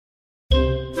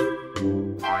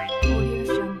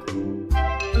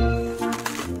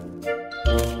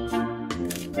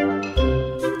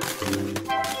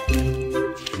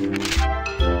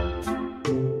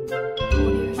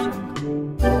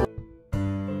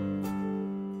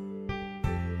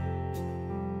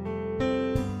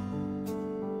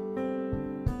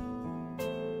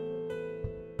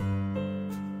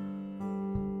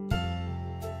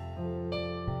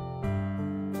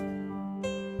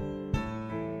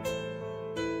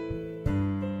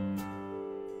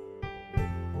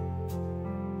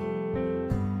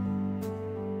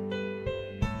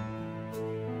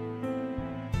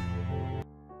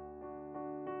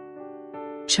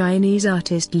Chinese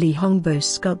artist Li Hongbo's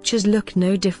sculptures look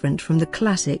no different from the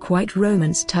classic white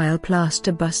Roman-style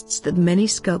plaster busts that many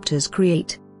sculptors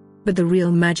create. But the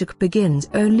real magic begins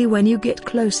only when you get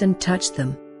close and touch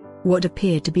them. What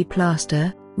appeared to be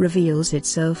plaster reveals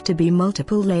itself to be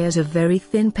multiple layers of very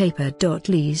thin paper.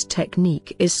 Li's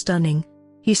technique is stunning.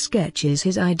 He sketches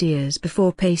his ideas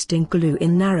before pasting glue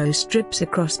in narrow strips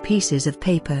across pieces of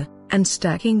paper, and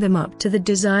stacking them up to the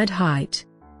desired height.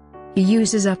 He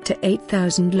uses up to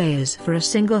 8,000 layers for a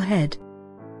single head.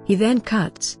 He then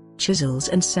cuts, chisels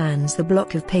and sands the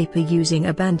block of paper using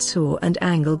a bandsaw and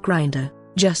angle grinder,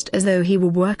 just as though he were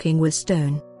working with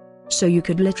stone. So you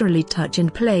could literally touch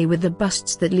and play with the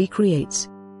busts that Li creates.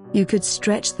 You could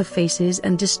stretch the faces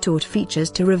and distort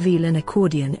features to reveal an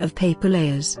accordion of paper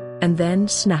layers, and then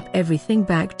snap everything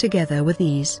back together with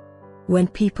ease. When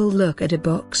people look at a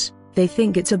box, they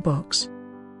think it's a box.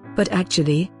 But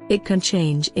actually, it can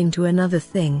change into another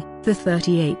thing, the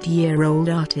 38-year-old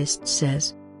artist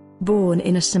says. Born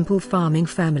in a simple farming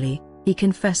family, he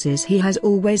confesses he has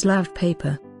always loved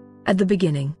paper. At the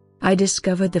beginning, I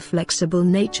discovered the flexible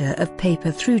nature of paper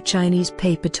through Chinese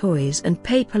paper toys and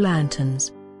paper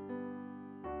lanterns.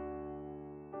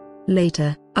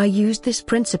 Later, I used this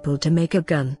principle to make a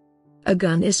gun. A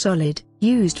gun is solid,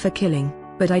 used for killing,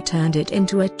 but I turned it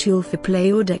into a tool for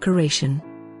play or decoration.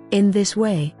 In this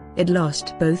way, it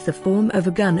lost both the form of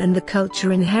a gun and the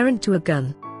culture inherent to a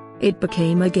gun. It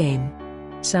became a game.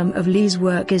 Some of Li's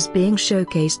work is being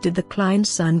showcased at the Klein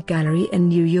Sun Gallery in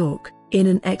New York, in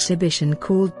an exhibition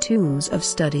called Tools of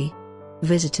Study.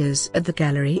 Visitors at the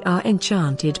gallery are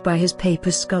enchanted by his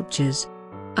paper sculptures.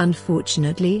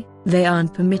 Unfortunately, they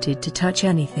aren't permitted to touch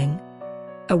anything.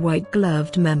 A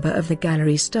white-gloved member of the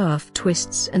gallery staff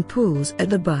twists and pulls at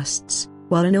the busts,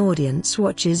 while an audience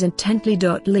watches intently.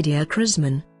 Lydia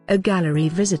Krisman, a gallery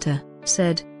visitor,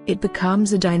 said, "It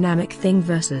becomes a dynamic thing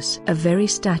versus a very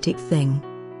static thing.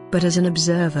 But as an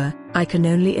observer, I can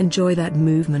only enjoy that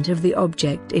movement of the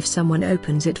object if someone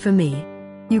opens it for me.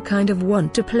 You kind of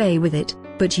want to play with it,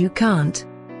 but you can't."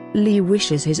 Li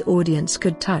wishes his audience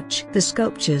could touch the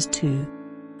sculptures too.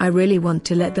 "I really want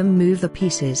to let them move the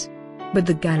pieces. But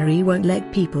the gallery won't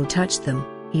let people touch them,"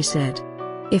 he said.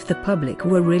 "If the public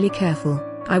were really careful,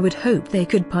 I would hope they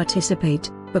could participate,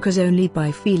 because only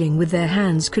by feeling with their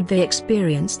hands could they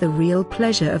experience the real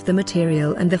pleasure of the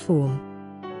material and the form."